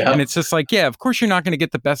 and it's just like, of course you're not going to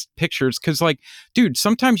get the best pictures because like, dude,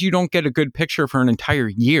 sometimes you don't get a good picture for an entire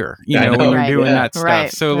year, when you're doing that stuff.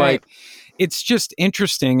 So like. It's just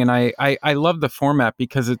interesting, and I love the format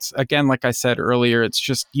because it's, again, like I said earlier, it's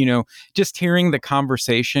just, just hearing the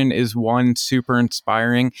conversation is one, super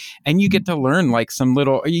inspiring, and you get to learn like some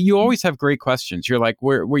little, you always have great questions. You're like,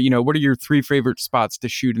 where what are your 3 favorite spots to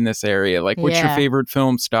shoot in this area? Like, what's your favorite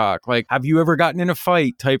film stock? Like, have you ever gotten in a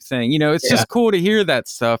fight type thing? It's just cool to hear that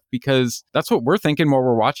stuff because that's what we're thinking while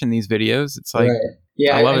we're watching these videos. It's like,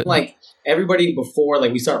 yeah, I love it. Like, everybody before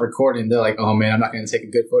like we start recording, they're like, oh man, I'm not going to take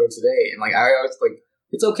a good photo today. And like I always like,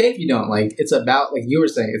 it's okay if you don't. Like it's about, like you were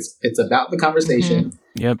saying, it's about the conversation.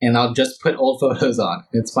 Yep. And I'll just put old photos on.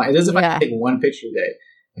 It's fine. It doesn't matter if I take one picture a day.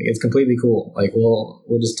 Like it's completely cool. Like we'll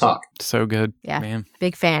just talk. So good. Yeah, man.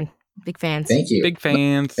 Big fans. Thank you. Big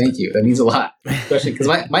fans. Thank you. That means a lot. Especially because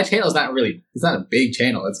my channel is it's not a big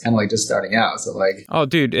channel. It's kind of like just starting out. So like, oh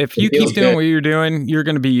dude, if you keep doing what you're doing,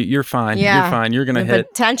 you're fine. Yeah. You're fine. You're going to hit. The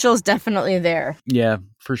potential's definitely there. Yeah,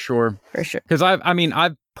 for sure. Because I've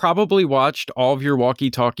probably watched all of your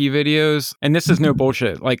walkie-talkie videos, and this is no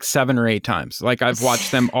bullshit, like 7 or 8 times. Like I've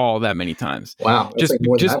watched them all that many times. Wow. Just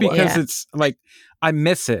because it's like, I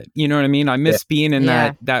miss it. You know what I mean? I miss being in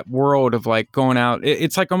that world of like going out.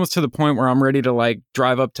 It's like almost to the point where I'm ready to like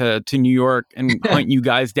drive up to New York and hunt you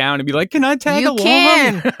guys down and be like, can I tag along? You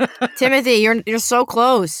can. Timothy, you're so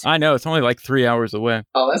close. I know. It's only like 3 hours away.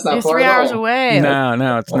 Oh, that's not you're far 3 at all. hours away.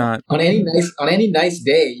 No, it's not. On any nice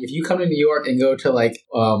day, if you come to New York and go to like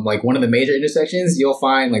one of the major intersections, you'll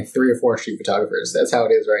find like 3 or 4 street photographers. That's how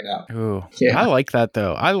it is right now. Ooh. Yeah. I like that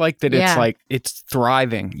though. I like that it's like it's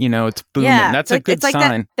thriving, it's booming. That's a good like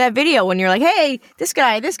sign. That video when you're like, hey, this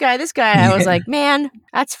guy. I was like, man,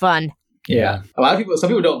 that's fun. Yeah. Some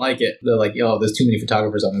people don't like it. They're like, oh, there's too many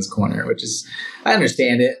photographers on this corner, which is, I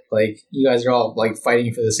understand it. Like, you guys are all like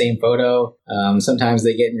fighting for the same photo. Sometimes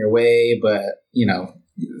they get in your way, but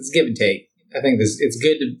it's give and take. I think it's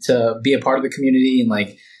good to be a part of the community and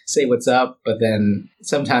like say what's up, but then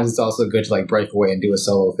sometimes it's also good to like break away and do a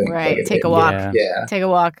solo thing. Right. Like Take a walk. Yeah. Take a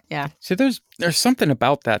walk. Yeah. So there's something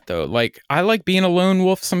about that though. Like I like being a lone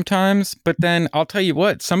wolf sometimes, but then I'll tell you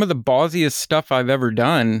what, some of the ballsiest stuff I've ever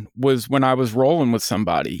done was when I was rolling with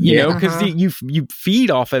somebody, you know, because you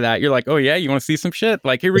feed off of that. You're like, oh yeah, you want to see some shit?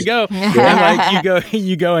 Like, here we go. And like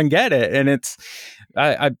you go and get it. And it's,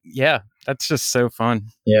 that's just so fun.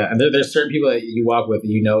 Yeah, and there's certain people that you walk with,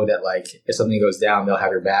 that like if something goes down, they'll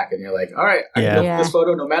have your back, and you're like, all right, I can look at this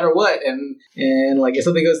photo no matter what, and like if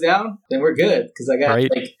something goes down, then we're good because I got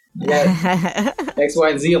X, Y,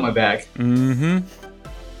 and Z on my back. Mm-hmm.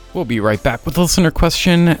 We'll be right back with a listener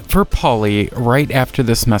question for Paulie right after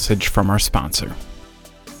this message from our sponsor.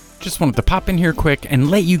 Just wanted to pop in here quick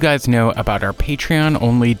and let you guys know about our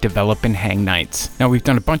Patreon-only Develop and Hang nights. Now, we've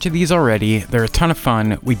done a bunch of these already. They're a ton of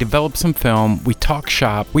fun. We develop some film. We talk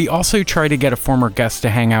shop. We also try to get a former guest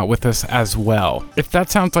to hang out with us as well. If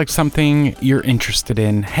that sounds like something you're interested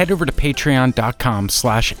in, head over to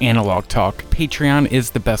patreon.com/analogtalk. Patreon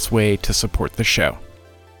is the best way to support the show.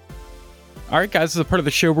 All right, guys, this is a part of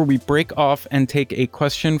the show where we break off and take a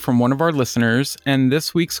question from one of our listeners. And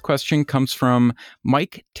this week's question comes from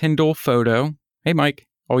Mike Tyndall Photo. Hey, Mike.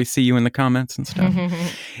 Always see you in the comments and stuff.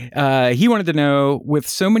 He wanted to know, with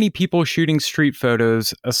so many people shooting street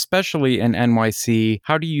photos, especially in NYC,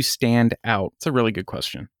 how do you stand out? It's a really good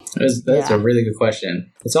question. That's a really good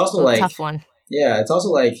question. It's also a tough one. Yeah, it's also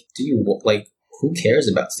like, do you like, who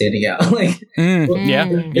cares about standing out? I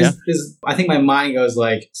think my mind goes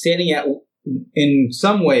like standing out in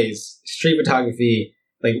some ways, street photography,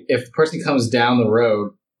 like if a person comes down the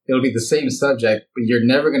road, it'll be the same subject, but you're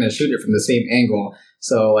never going to shoot it from the same angle.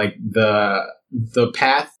 So like the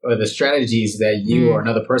path or the strategies that you or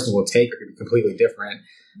another person will take are going to be completely different.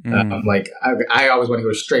 Like I always want to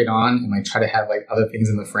go straight on and like try to have like other things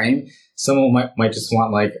in the frame. Someone might just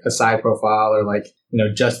want like a side profile or like,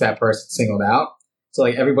 just that person singled out. So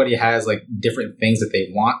like everybody has like different things that they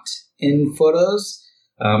want in photos.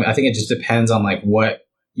 I think it just depends on like what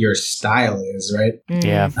your style is, right?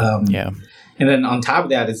 Yeah. And then on top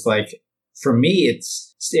of that, it's like, for me,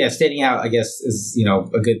 it's standing out, I guess, is,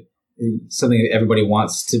 a good, something that everybody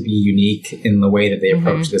wants to be unique in the way that they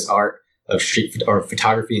approach this art of street or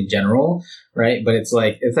photography in general, right? But it's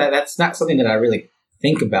like, that's not something that I really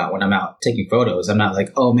think about when I'm out taking photos. I'm not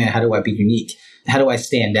like, oh man, how do I be unique? How do I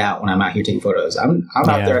stand out when I'm out here taking photos? I'm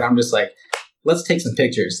out there and I'm just like, let's take some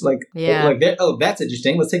pictures. That's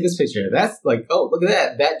interesting. Let's take this picture. That's like, oh, look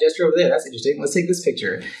at that gesture over there. That's interesting. Let's take this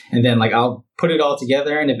picture. And then like, I'll put it all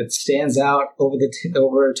together. And if it stands out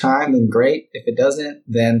over time, then great. If it doesn't,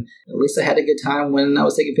 then at least I had a good time when I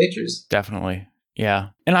was taking pictures. Definitely. Yeah.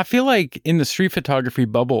 And I feel like in the street photography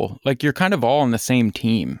bubble, like you're kind of all on the same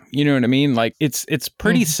team. You know what I mean? Like it's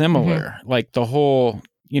pretty similar. Like the whole,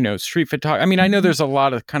 street photography. I mean, I know there's a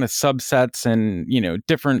lot of kind of subsets and,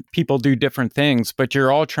 different people do different things, but you're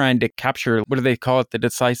all trying to capture, what do they call it? The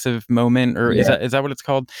decisive moment, or is that what it's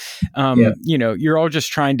called? You're all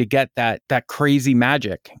just trying to get that crazy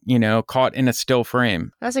magic, caught in a still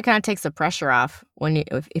frame. That's what kind of takes the pressure off when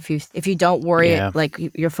if you don't worry, like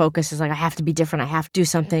your focus is like, I have to be different. I have to do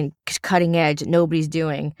something cutting edge that nobody's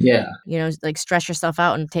doing. Yeah. Like stress yourself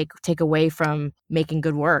out and take away from making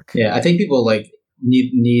good work. Yeah. I think people like,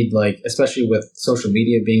 need like, especially with social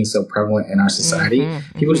media being so prevalent in our society,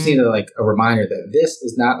 people just need a reminder that this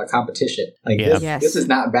is not a competition. Like this is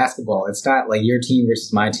not basketball. It's not like your team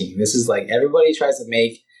versus my team. This is like everybody tries to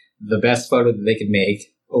make the best photo that they can make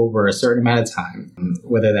over a certain amount of time,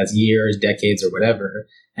 whether that's years, decades, or whatever,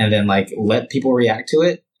 and then like let people react to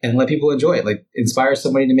it and let people enjoy it, like inspire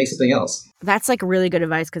somebody to make something else. That's like really good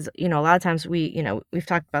advice because, a lot of times we've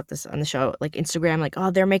talked about this on the show, like Instagram, like, oh,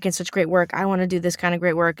 they're making such great work. I want to do this kind of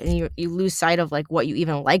great work. And you lose sight of like what you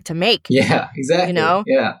even like to make. Yeah, exactly.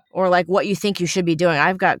 Yeah. Or like what you think you should be doing.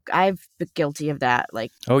 I've been guilty of that.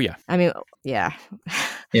 Like, oh yeah. I mean, yeah.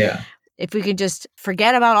 Yeah. If we could just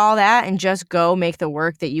forget about all that and just go make the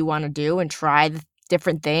work that you want to do and try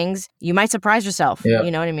different things, you might surprise yourself. Yeah. You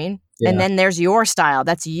know what I mean? Yeah. And then there's your style.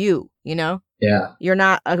 That's you, Yeah. You're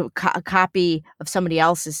not a copy of somebody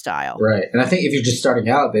else's style. Right. And I think if you're just starting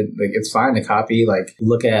out, then like it's fine to copy, like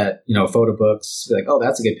look at, photo books, be like, oh,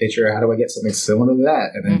 that's a good picture. How do I get something similar to that?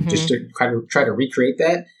 And then just to try to recreate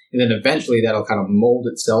that. And then eventually that'll kind of mold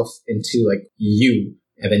itself into like you,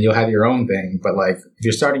 and then you'll have your own thing. But like if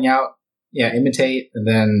you're starting out, imitate and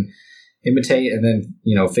then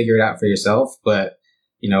figure it out for yourself. But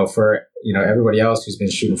for everybody else who's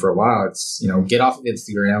been shooting for a while, it's get off of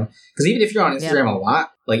Instagram, because even if you're on Instagram a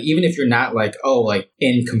lot, like even if you're not like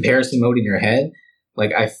in comparison mode in your head,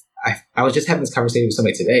 like I was just having this conversation with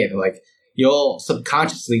somebody today, and they're like, you'll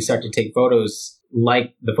subconsciously start to take photos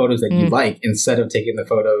like the photos that you like instead of taking the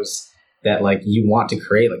photos that like you want to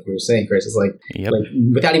create. Like we were saying, Chris, it's like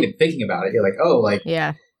without even thinking about it, you're like,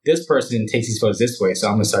 this person takes these photos this way, so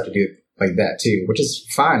I'm gonna start to do like that too, which is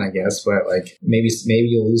fine, I guess. But like maybe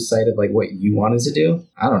you'll lose sight of like what you wanted to do.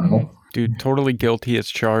 I don't know. Dude, totally guilty as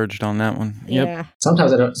charged on that one. Yep. Yeah.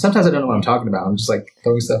 Sometimes I don't know what I'm talking about. I'm just like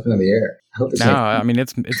throwing stuff into the air. I hope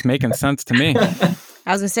it's making sense to me.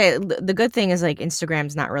 I was gonna say the good thing is like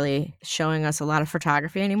Instagram's not really showing us a lot of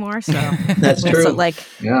photography anymore. So that's true. So like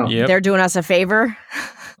they're doing us a favor.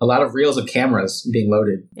 A lot of reels of cameras being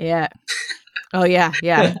loaded. Yeah. Oh, yeah,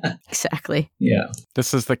 exactly. Yeah.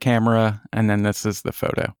 This is the camera, and then this is the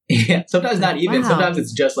photo. Yeah, sometimes not even. Wow. Sometimes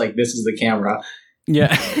it's just like, this is the camera.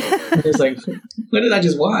 Yeah. It's like, what did I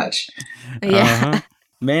just watch? Yeah. Uh-huh.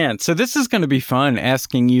 Man, so this is going to be fun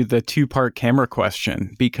asking you the 2-part camera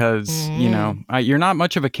question because, you're not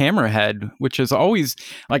much of a camera head, which is always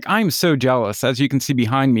like, I'm so jealous. As you can see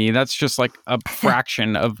behind me, that's just like a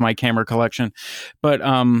fraction of my camera collection. But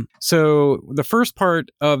so the first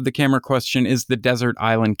part of the camera question is the desert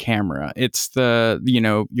island camera. It's the,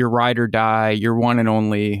 your ride or die, your one and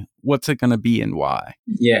only. what's it going to be and why?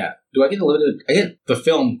 Yeah. Do I get unlimited? I get the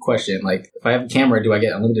film question. Like, if I have a camera, do I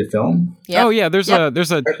get unlimited film? Yep. Oh yeah, there's a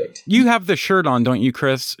Perfect. You have the shirt on, don't you,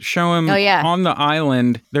 Chris? Show him. On the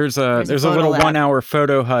island. There's a little 1 hour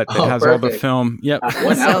photo hut that has perfect. all the film. Yep.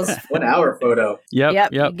 1 hour photo.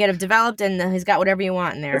 Yep. You get it developed, and he's got whatever you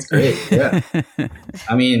want in there. That's great. Yeah.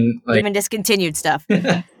 I mean, like, even discontinued stuff.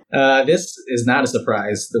 This is not a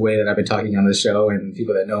surprise. The way that I've been talking on this show and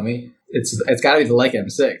people that know me, it's got to be the Leica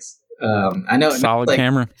M6. I know, solid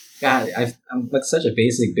camera. God, I'm like such a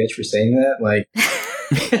basic bitch for saying that. Like,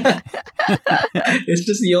 it's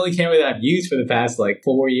just the only camera that I've used for the past like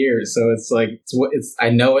 4 years. So it's like I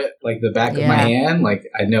know it like the back of my hand. Like,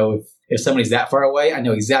 I know if somebody's that far away, I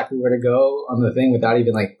know exactly where to go on the thing without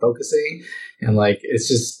even like focusing. And like it's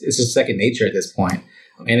just second nature at this point.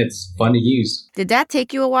 And it's fun to use. Did that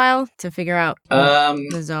take you a while to figure out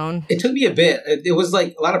the zone? It took me a bit. It was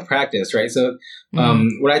like a lot of practice, right? So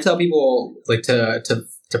what I tell people like to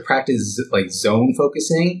practice like zone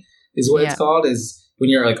focusing is what it's called, is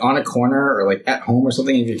when you're like on a corner or like at home or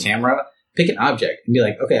something with your camera, pick an object and be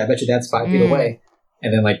like, okay, I bet you that's 5 feet away.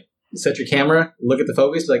 And then like set your camera, look at the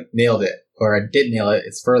focus, like nailed it. Or I did nail it,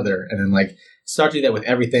 it's further. And then like start to do that with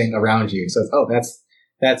everything around you. So it's,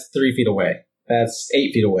 that's 3 feet away. That's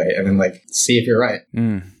 8 feet away, and then like see if you're right.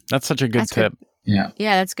 That's such a good tip. Yeah,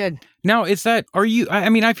 that's good. Now, are you? I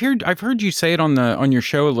mean, I've heard you say it on your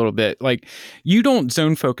show a little bit. Like, you don't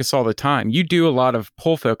zone focus all the time. You do a lot of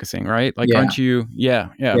pull focusing, right? Like, aren't you?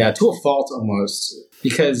 Yeah, to a fault almost,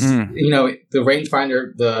 because the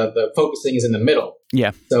rangefinder, the focusing is in the middle.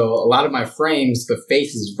 Yeah. So a lot of my frames, the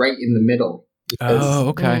face is right in the middle.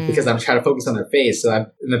 Because, because I'm trying to focus on their face. So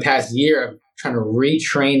in the past year, I'm trying to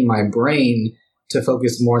retrain my brain to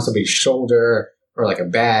focus more on somebody's shoulder or like a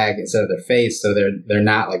bag instead of their face, so they're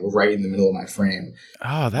not like right in the middle of my frame.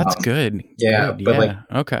 Oh, that's good. Yeah, good. But like,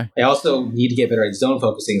 I also need to get better at zone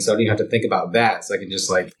focusing, so I don't even have to think about that. So I can just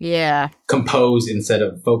like compose instead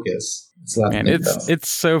of focus. It's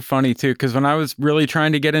so funny too, because when I was really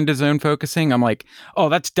trying to get into zone focusing, I'm like, oh,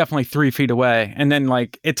 that's definitely 3 feet away, and then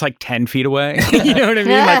like it's like 10 feet away. You know what I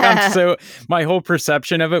mean? Like my whole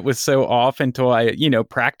perception of it was so off until I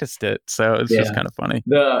practiced it. So it's just kind of funny.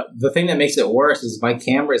 The thing that makes it worse is my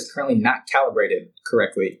camera is currently not calibrated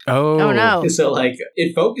correctly. Oh no! So like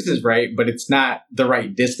it focuses right, but it's not the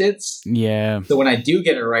right distance. Yeah. So when I do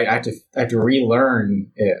get it right, I have to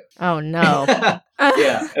relearn it. Oh no!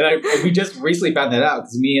 Yeah, and we just recently found that out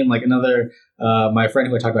because me and like another my friend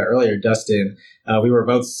who I talked about earlier, Dustin, we were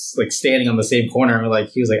both like standing on the same corner, and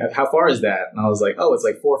he was like, "How far is that?" And I was like, "Oh, it's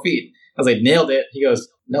like 4 feet." I was like, "Nailed it." He goes,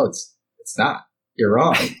 "No, it's not. You're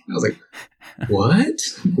wrong." I was like, "What?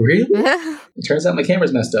 Really?" It turns out my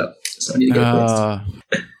camera's messed up, so I need to get it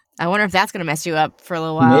fixed. I wonder if that's going to mess you up for a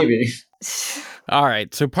little while. Maybe. All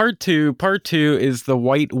right. So part two is the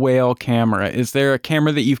white whale camera. Is there a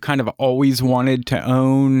camera that you've kind of always wanted to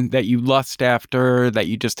own, that you lust after, that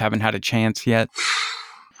you just haven't had a chance yet?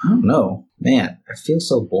 I don't know. Man, I feel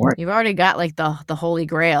so boring. You've already got like the holy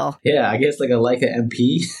grail. Yeah, I guess like a Leica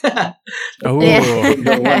MP. Oh.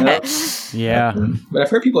 Yeah. But I've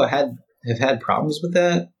heard people have had problems with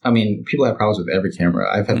that. I mean, people have problems with every camera.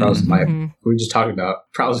 I've had problems with my... We were just talking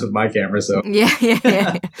about problems with my camera, so... Yeah.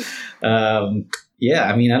 Yeah,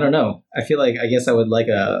 I mean, I don't know. I feel like I guess I would like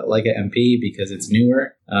a MP because it's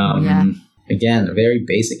newer. Again, a very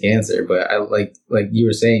basic answer, but I like you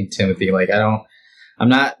were saying, Timothy, like I'm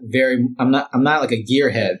not like a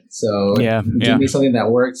gearhead. So give me something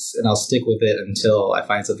that works and I'll stick with it until I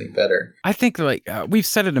find something better. I think like we've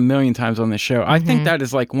said it a million times on this show. I think that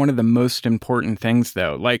is like one of the most important things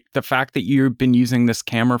though. Like the fact that you've been using this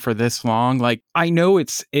camera for this long, like I know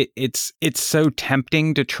it's so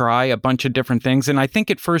tempting to try a bunch of different things. And I think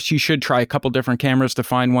at first you should try a couple different cameras to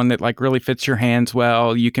find one that like really fits your hands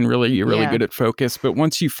well. You're really good at focus. But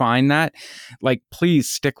once you find that, like please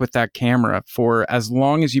stick with that camera for as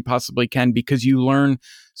long as you possibly can, because you learn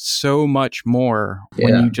so much more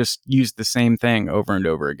when you just use the same thing over and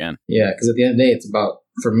over again. Yeah, because at the end of the day,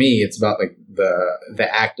 for me, it's about like the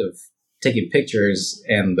act of taking pictures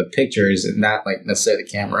and the pictures and not like necessarily the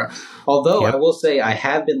camera. Although I will say I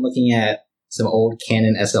have been looking at some old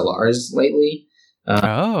Canon SLRs lately.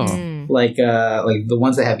 Like the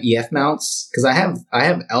ones that have EF mounts, because I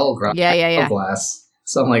have L glass.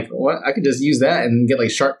 So I'm like, what? I could just use that and get like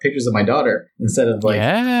sharp pictures of my daughter instead of like...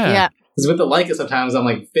 Yeah. Because with the Leica, sometimes I'm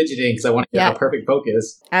like fidgeting because I want to get a perfect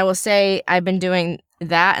focus. I will say I've been doing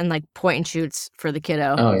that and like point and shoots for the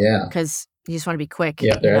kiddo. Oh, yeah. Because you just want to be quick.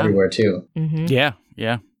 Yeah, they're everywhere too. Mm-hmm.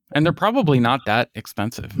 Yeah. And they're probably not that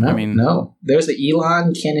expensive. No. There's the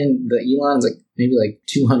Elon Canon. The Elon's like maybe like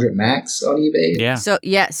 200 max on eBay. Yeah. So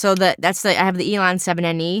I have the Elon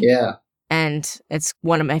 7NE. Yeah. And it's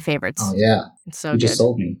one of my favorites. Oh yeah. It's so you good. just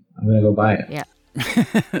sold me. I'm gonna go buy it. Yeah.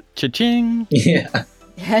 Cha-ching. Yeah.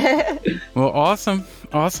 Well, awesome.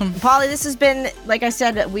 Paulie, this has been, like I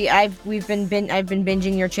said, I've been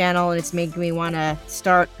binging your channel, and it's made me want to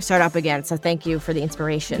start up again. So thank you for the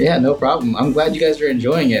inspiration. Yeah, no problem. I'm glad you guys are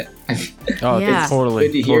enjoying it. Yeah. It's totally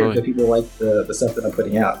good to hear that people like the stuff that I'm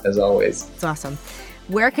putting out, as always. It's awesome.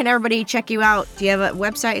 Where can everybody check you out? Do you have a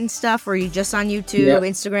website and stuff, or are you just on YouTube,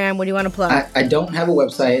 Instagram? What do you want to plug? I don't have a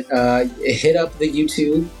website. Hit up the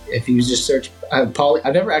YouTube. If you just search Paulie,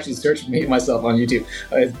 I've never actually searched myself on YouTube.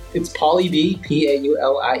 It's Paulie B,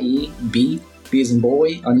 Paulie B. B as in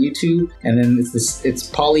boy on YouTube, and then it's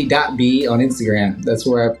Paulie.B on Instagram. That's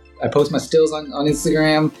where I post my stills on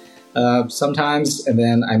Instagram. Sometimes, and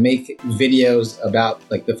then I make videos about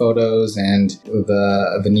like the photos and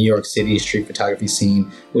the New York City street photography scene,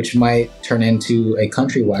 which might turn into a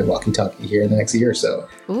countrywide walkie-talkie here in the next year or so.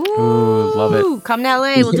 Ooh, love it. Come to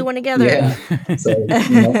LA, we'll do one together. Yeah, so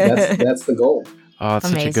that's the goal. Oh, it's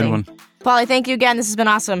such a good one. Paulie, thank you again. This has been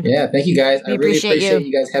awesome. Yeah, thank you guys. We I really appreciate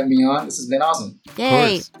you guys having me on. This has been awesome.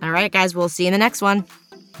 Yay! All right, guys, we'll see you in the next one.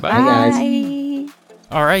 Bye. Guys.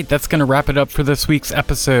 All right, that's going to wrap it up for this week's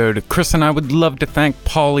episode. Chris and I would love to thank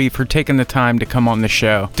Paulie for taking the time to come on the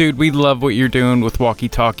show. Dude, we love what you're doing with Walkie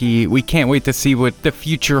Talkie. We can't wait to see what the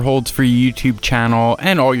future holds for your YouTube channel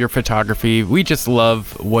and all your photography. We just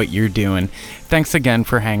love what you're doing. Thanks again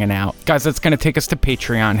for hanging out. Guys, that's going to take us to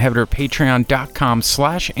Patreon. Head over to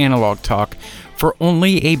patreon.com/analogtalk. For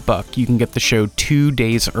only $1, you can get the show 2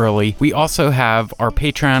 days early. We also have our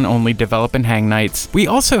Patreon-only Develop and Hang nights. We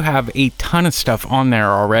also have a ton of stuff on there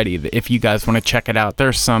already if you guys want to check it out.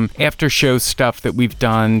 There's some after-show stuff that we've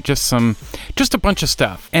done, just a bunch of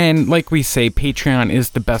stuff. And like we say, Patreon is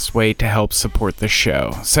the best way to help support the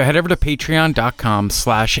show. So head over to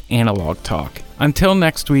patreon.com/analogtalk. Until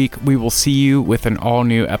next week, we will see you with an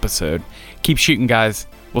all-new episode. Keep shooting, guys.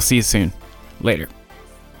 We'll see you soon. Later.